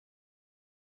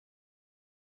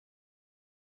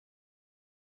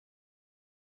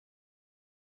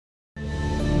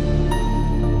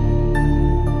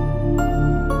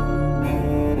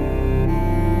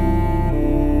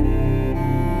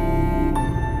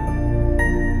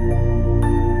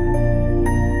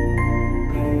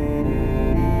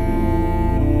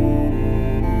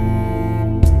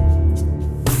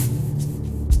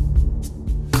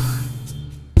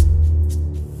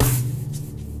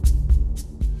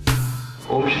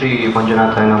Om Shri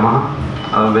Manjunathaya Namaha.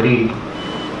 A very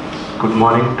good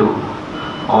morning to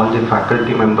all the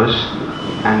faculty members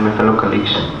and my fellow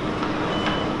colleagues.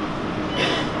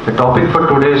 The topic for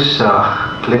today's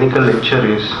clinical lecture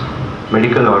is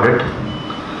medical audit.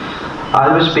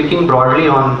 I'll be speaking broadly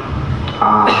on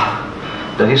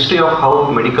the history of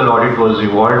how medical audit was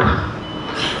evolved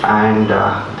and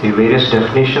the various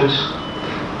definitions,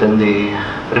 then the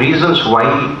reasons why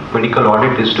medical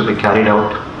audit is to be carried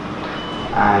out,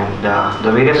 and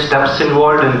the various steps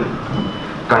involved in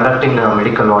conducting a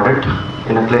medical audit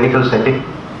in a clinical setting,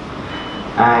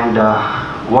 and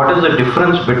what is the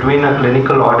difference between a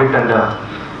clinical audit and a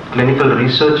clinical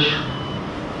research,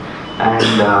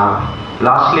 and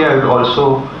lastly I would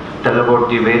also tell about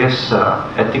the various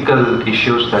ethical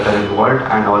issues that are involved,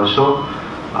 and also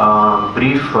a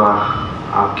brief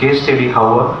case study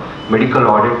how a medical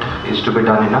audit is to be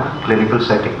done in a clinical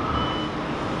setting.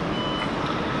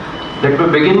 Let me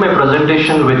begin my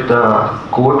presentation with a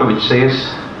quote which says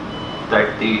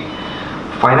that the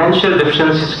financial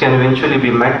deficiencies can eventually be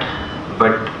met,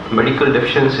 but medical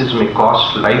deficiencies may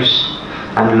cost lives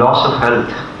and loss of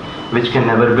health which can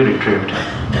never be retrieved.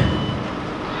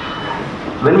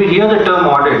 When we hear the term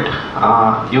audit,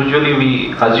 usually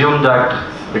we assume that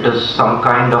it is some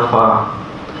kind of a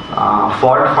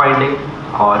fault finding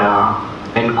or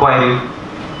inquiry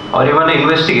or even an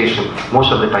investigation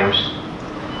most of the times.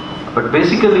 But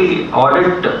basically,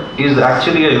 audit is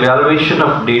actually an evaluation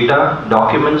of data,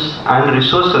 documents and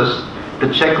resources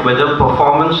to check whether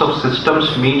performance of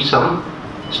systems meet some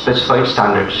specified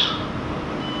standards.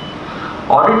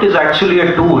 Audit is actually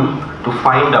a tool to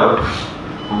find out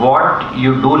what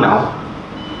you do now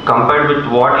compared with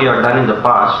what you have done in the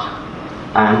past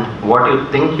and what you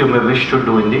think you may wish to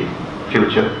do in the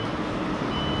future.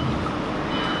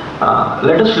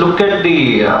 Let us look at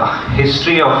the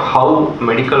history of how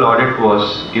medical audit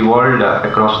was evolved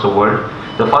across the world.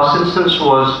 The first instance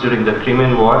was during the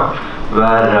Crimean War,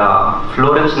 where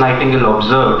Florence Nightingale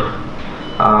observed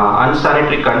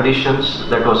unsanitary conditions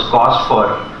that was cause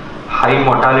for high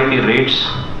mortality rates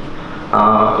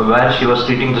where she was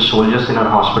treating the soldiers in her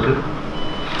hospital.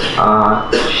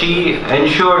 She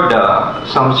ensured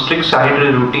some strict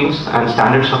sanitary routines and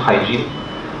standards of hygiene.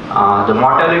 The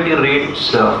mortality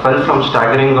rates fell from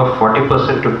staggering of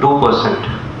 40% to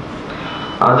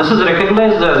 2%. This is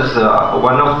recognized as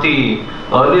one of the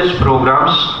earliest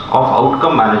programs of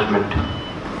outcome management.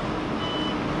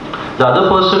 The other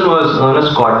person was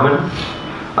Ernest Codman.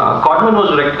 Codman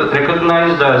was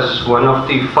recognized as one of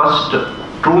the first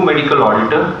true medical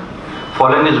auditor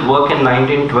following his work in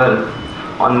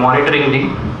 1912 on monitoring the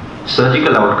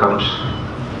surgical outcomes.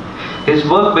 His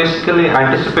work basically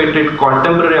anticipated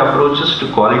contemporary approaches to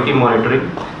quality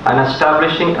monitoring and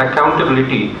establishing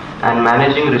accountability and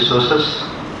managing resources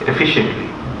efficiently.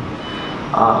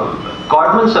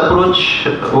 Codman's approach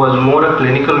was more a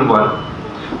clinical one,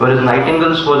 whereas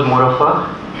Nightingale's was more of a,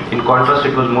 in contrast,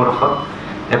 it was more of a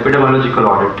epidemiological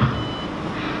audit.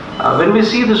 When we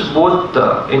see this both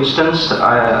instance,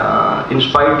 in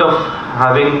spite of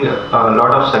having a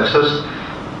lot of success,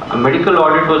 medical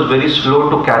audit was very slow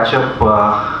to catch up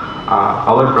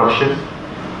our profession.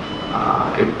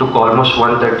 It took almost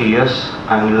 130 years,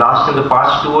 and in the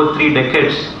past 2 or 3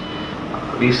 decades,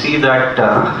 we see that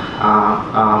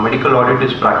medical audit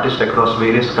is practiced across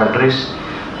various countries.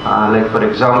 Like for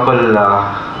example,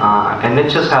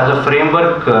 NHS has a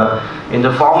framework in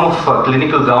the form of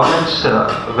clinical governance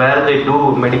where they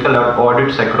do medical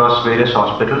audits across various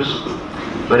hospitals,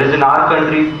 whereas in our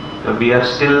country we are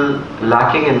still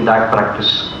lacking in that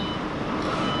practice.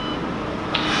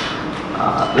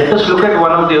 Let us look at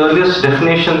one of the earliest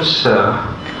definitions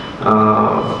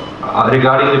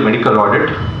regarding the medical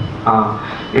audit.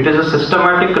 It is a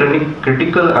systematic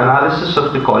critical analysis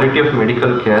of the quality of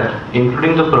medical care,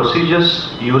 including the procedures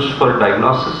used for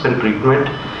diagnosis and treatment,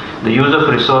 the use of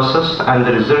resources and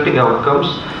the resulting outcomes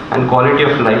and quality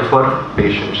of life for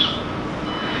patients.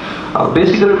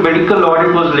 Basically, medical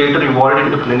audit was later evolved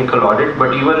into clinical audit,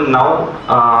 but even now,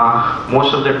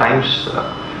 most of the times,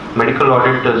 medical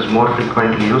audit is more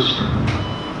frequently used.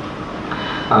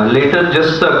 Later,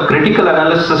 just the critical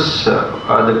analysis,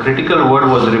 the critical word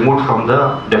was removed from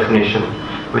the definition,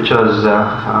 which was,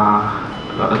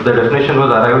 the definition was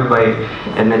arrived by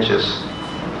NHS.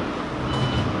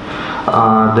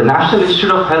 The National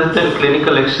Institute of Health and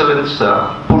Clinical Excellence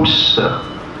puts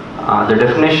the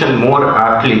definition more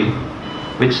aptly,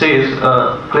 which says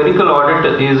clinical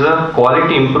audit is a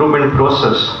quality improvement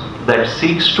process that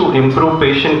seeks to improve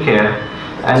patient care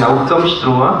and outcomes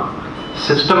through a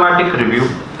systematic review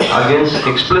against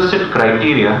explicit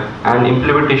criteria and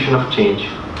implementation of change.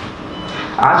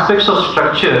 Aspects of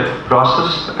structure,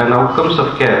 process and outcomes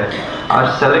of care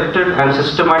are selected and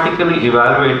systematically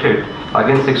evaluated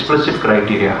against explicit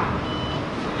criteria.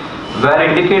 Where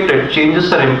indicated,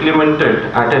 changes are implemented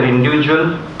at an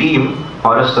individual, team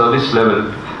or a service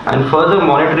level, and further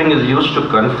monitoring is used to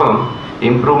confirm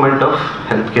improvement of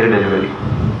healthcare delivery.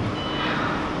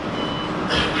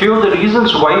 Few of the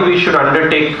reasons why we should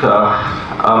undertake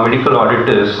a medical audit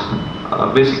is,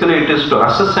 basically it is to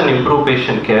assess and improve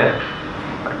patient care,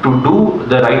 to do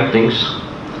the right things,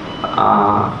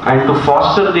 and to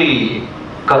foster the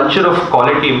culture of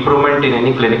quality improvement in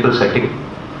any clinical setting.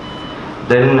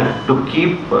 Then to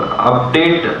keep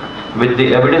update with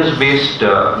the evidence-based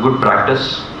good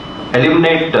practice,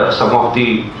 eliminate some of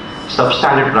the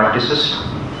substandard practices.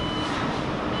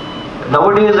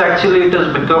 Nowadays actually it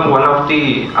has become one of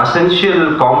the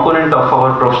essential component of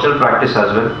our professional practice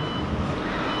as well.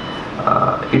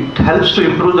 It helps to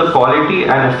improve the quality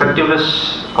and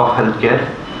effectiveness of healthcare,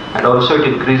 and also it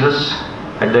increases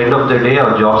at the end of the day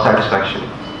our job satisfaction.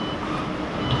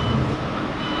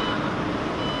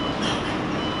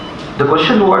 The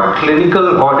question what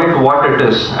clinical audit, what it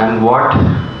is and what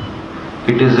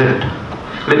it isn't.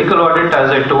 Clinical audit,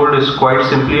 as I told, is quite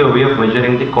simply a way of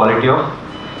measuring the quality of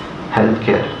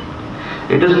healthcare.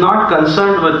 It is not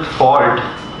concerned with fault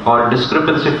or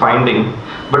discrepancy finding,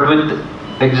 but with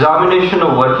examination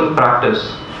of working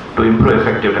practice to improve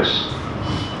effectiveness.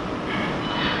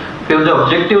 If the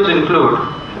objectives include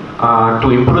to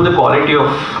improve the quality of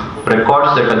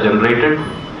records that are generated,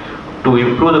 to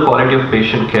improve the quality of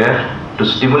patient care, to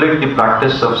stimulate the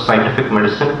practice of scientific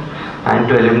medicine, and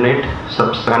to eliminate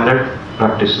substandard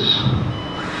practices.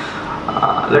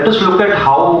 Let us look at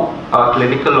how a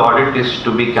clinical audit is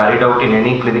to be carried out in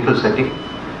any clinical setting.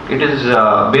 It is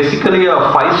basically a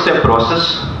 5-step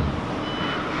process.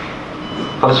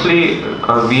 Firstly,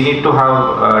 we need to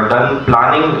have done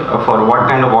planning for what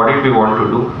kind of audit we want to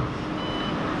do.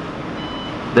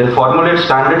 Then formulate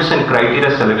standards and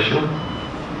criteria selection.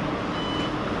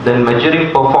 Then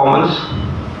measuring performance,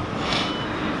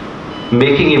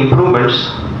 making improvements,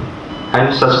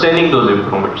 and sustaining those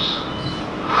improvements.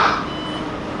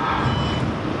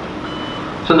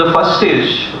 So in the first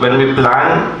stage, when we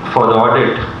plan for the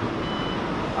audit,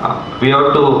 we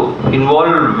have to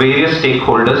involve various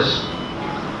stakeholders,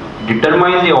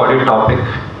 determine the audit topic,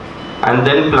 and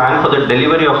then plan for the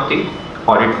delivery of the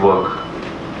audit work.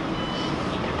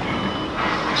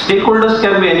 Stakeholders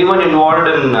can be anyone involved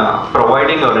in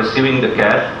providing or receiving the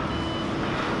care.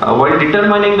 While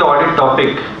determining the audit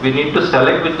topic, we need to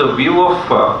select with the view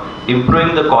of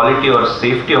improving the quality or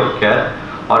safety of care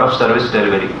or of service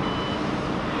delivery.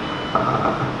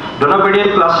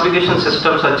 Donopedian classification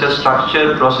systems such as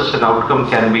structure, process and outcome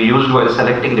can be used while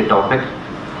selecting the topic.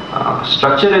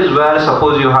 Structure is where,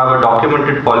 suppose you have a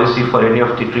documented policy for any of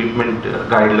the treatment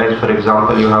guidelines. For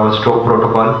example, you have a stroke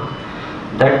protocol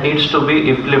that needs to be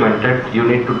implemented. You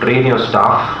need to train your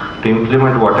staff to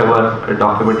implement whatever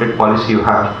documented policy you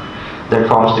have. That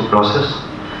forms the process.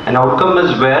 An outcome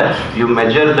is where you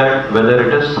measure that whether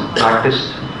it is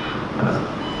practiced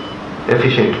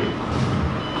efficiently.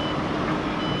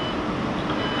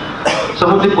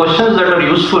 Some of the questions that are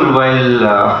useful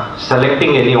while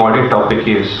selecting any audit topic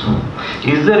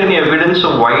is there any evidence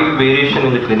of wide variation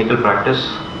in the clinical practice?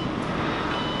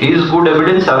 Is good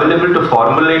evidence available to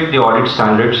formulate the audit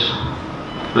standards,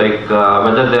 like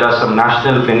whether there are some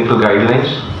national clinical guidelines?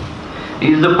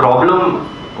 Is the problem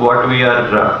what we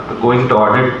are going to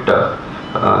audit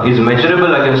is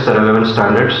measurable against the relevant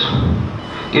standards?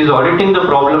 Is auditing the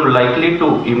problem likely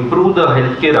to improve the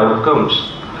healthcare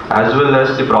outcomes as well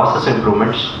as the process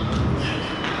improvements?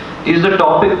 Is the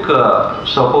topic,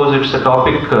 suppose it's a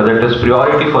topic that is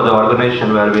priority for the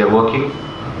organization where we are working,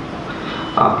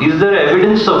 is there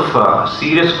evidence of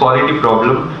serious quality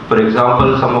problem, for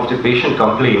example some of the patient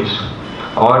complaints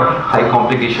or high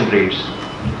complication rates?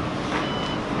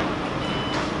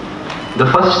 The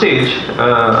first stage,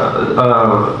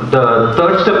 the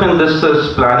third step in this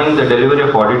is planning the delivery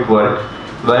of audit work,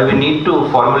 where we need to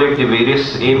formulate the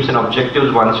various aims and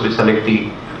objectives once we select the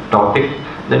topic.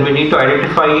 Then we need to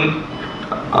identify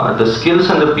the skills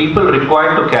and the people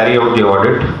required to carry out the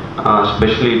audit,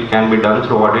 especially it can be done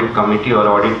through audit committee or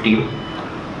audit team.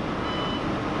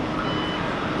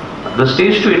 The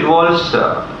stage 2 involves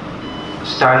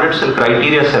standards and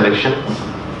criteria selection,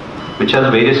 which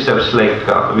has various steps,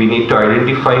 like we need to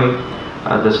identify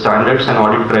the standards and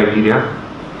audit criteria,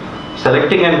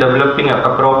 selecting and developing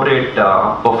appropriate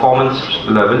performance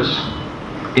levels,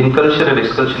 inclusion and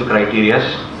exclusion criteria,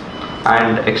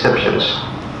 and exceptions.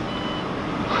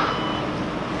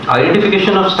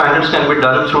 Identification of standards can be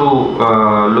done through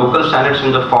local standards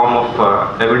in the form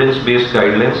of evidence-based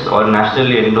guidelines or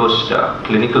nationally endorsed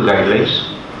clinical guidelines,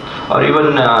 or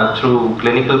even through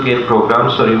clinical care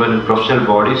programs, or even professional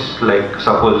bodies, like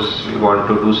suppose we want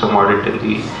to do some audit in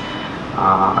the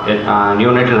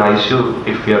neonatal ICU,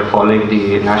 if we are following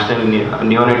the National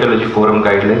Neonatology Forum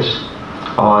guidelines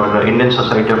or Indian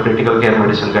Society of Critical Care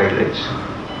Medicine guidelines.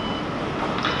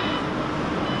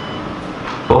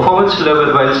 Performance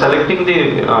level, while selecting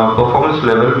the performance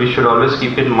level, we should always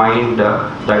keep in mind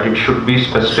that it should be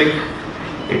specific,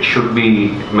 it should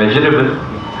be measurable,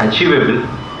 achievable,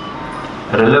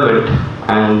 relevant,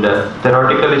 and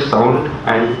theoretically sound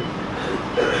and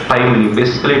timely.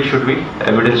 Basically, it should be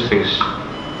evidence-based.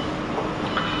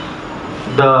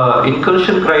 The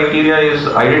inclusion criteria is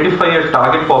identify a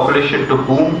target population to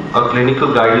whom a clinical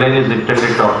guideline is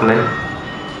intended to apply.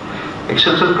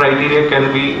 Exception criteria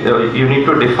can be, you need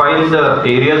to define the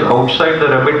areas outside the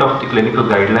remit of the clinical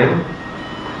guideline.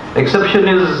 Exception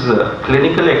is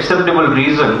clinically acceptable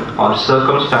reason or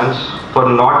circumstance for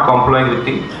not complying with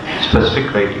the specific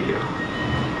criteria.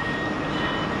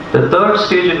 The third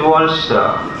stage involves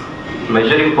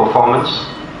measuring performance.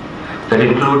 That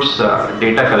includes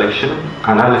data collection,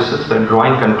 analysis, and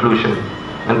drawing conclusion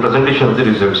and presentation of the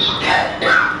results.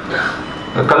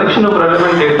 A collection of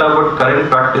relevant data about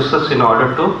current practices in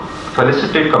order to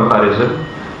facilitate comparison.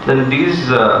 Then these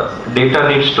data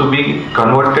needs to be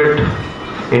converted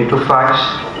into facts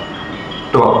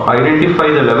to identify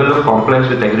the level of compliance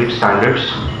with agreed standards.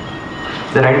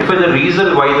 Then identify the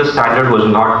reason why the standard was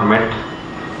not met,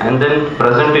 and then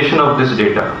presentation of this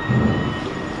data.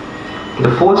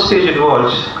 The fourth stage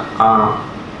involves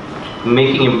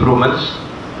making improvements,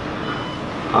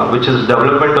 which is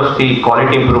development of the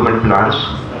quality improvement plans.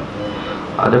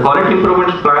 The quality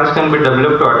improvement plans can be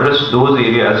developed to address those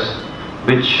areas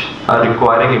which are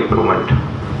requiring improvement.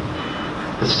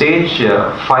 The stage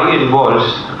 5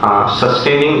 involves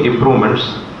sustaining improvements,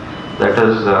 that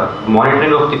is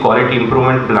monitoring of the quality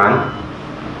improvement plan,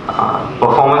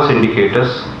 performance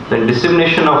indicators, then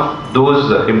dissemination of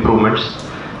those improvements,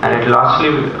 and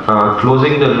lastly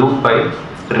closing the loop by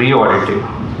re-auditing.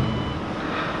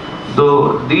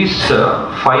 Though these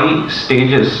 5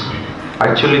 stages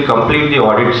actually complete the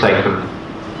audit cycle.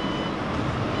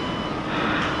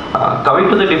 Coming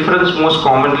to the difference, most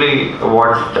commonly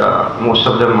what most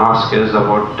of them ask is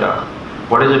about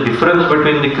what is the difference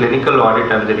between the clinical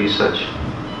audit and the research.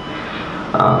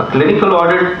 Clinical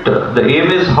audit, the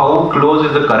aim is how close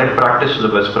is the current practice to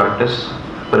the best practice,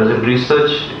 whereas in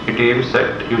research it aims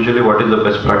at usually what is the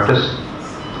best practice.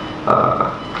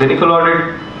 Clinical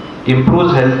audit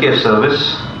improves healthcare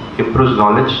service, improves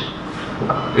knowledge.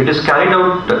 It is carried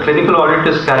out, the clinical audit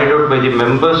is carried out by the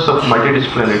members of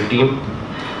multidisciplinary team.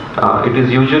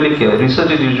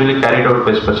 Research is usually carried out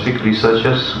by specific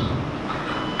researchers.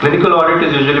 Clinical audit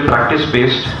is usually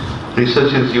practice-based,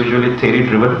 research is usually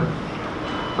theory-driven.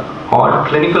 Or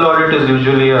clinical audit is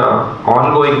usually an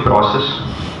ongoing process,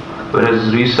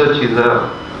 whereas research is a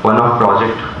one-off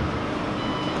project.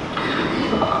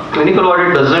 Clinical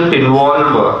audit doesn't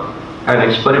involve an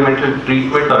experimental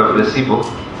treatment or a placebo,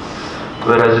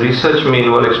 whereas research may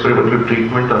involve experimental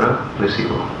treatment or a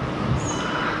placebo.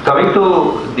 Coming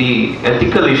to the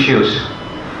ethical issues,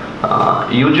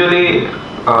 usually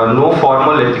no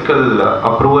formal ethical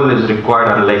approval is required,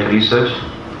 unlike research.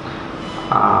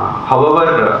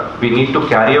 However, we need to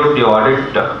carry out the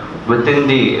audit within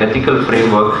the ethical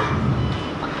framework.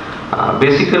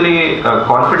 Basically,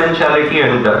 confidentiality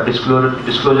and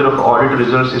disclosure of audit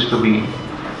results is to be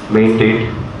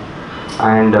maintained,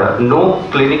 and no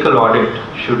clinical audit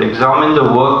should examine the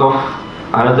work of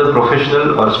another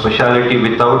professional or specialty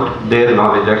without their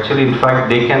knowledge. Actually, in fact,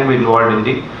 they can be involved in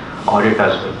the audit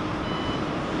as well.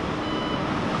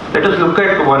 Let us look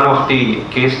at one of the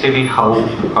case study how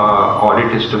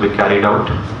audit is to be carried out.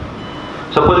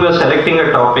 Suppose we are selecting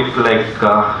a topic like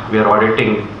we are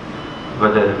auditing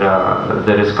whether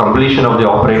there is completion of the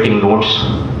operating notes.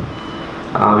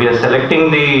 We are selecting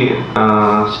the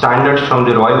standards from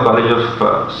the Royal College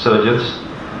of Surgeons.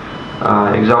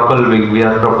 Example, we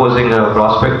are proposing a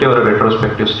prospective or a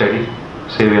retrospective study.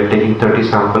 Say we are taking 30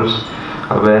 samples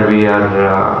where we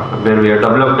are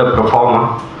developed a pro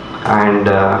forma, and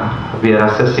we are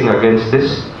assessing against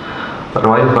this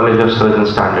Royal College of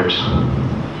Surgeons standards.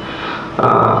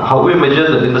 How we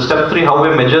measure in the step 3, how we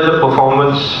measure the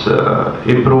performance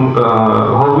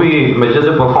how we measure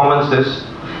the performance is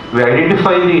we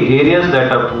identify the areas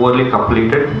that are poorly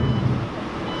completed.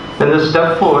 Then the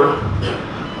step 4,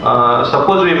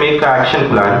 suppose we make an action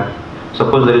plan.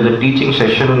 Suppose there is a teaching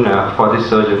session for the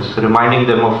surgeons, reminding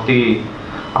them of the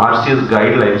RCS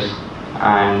guidelines,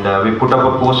 and we put up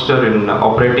a poster in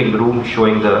operating room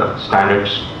showing the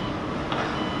standards.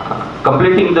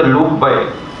 Completing the loop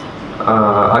by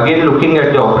again looking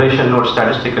at the operation note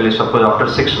statistically. Suppose after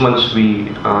 6 months we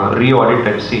re-audit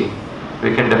and see,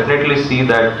 we can definitely see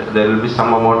that there will be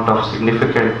some amount of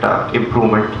significant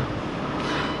improvement.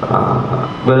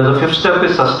 Whereas the fifth step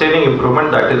is sustaining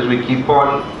improvement, that is we keep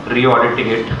on re-auditing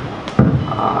it,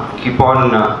 keep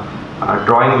on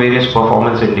drawing various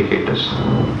performance indicators.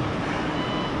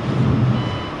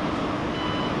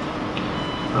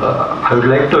 I would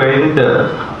like to end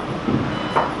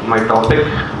my topic.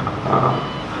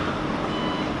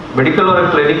 Medical or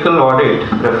a clinical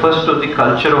audit refers to the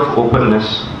culture of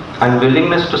openness and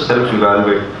willingness to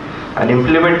self-evaluate and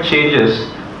implement changes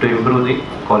to improve the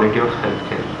quality of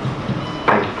healthcare.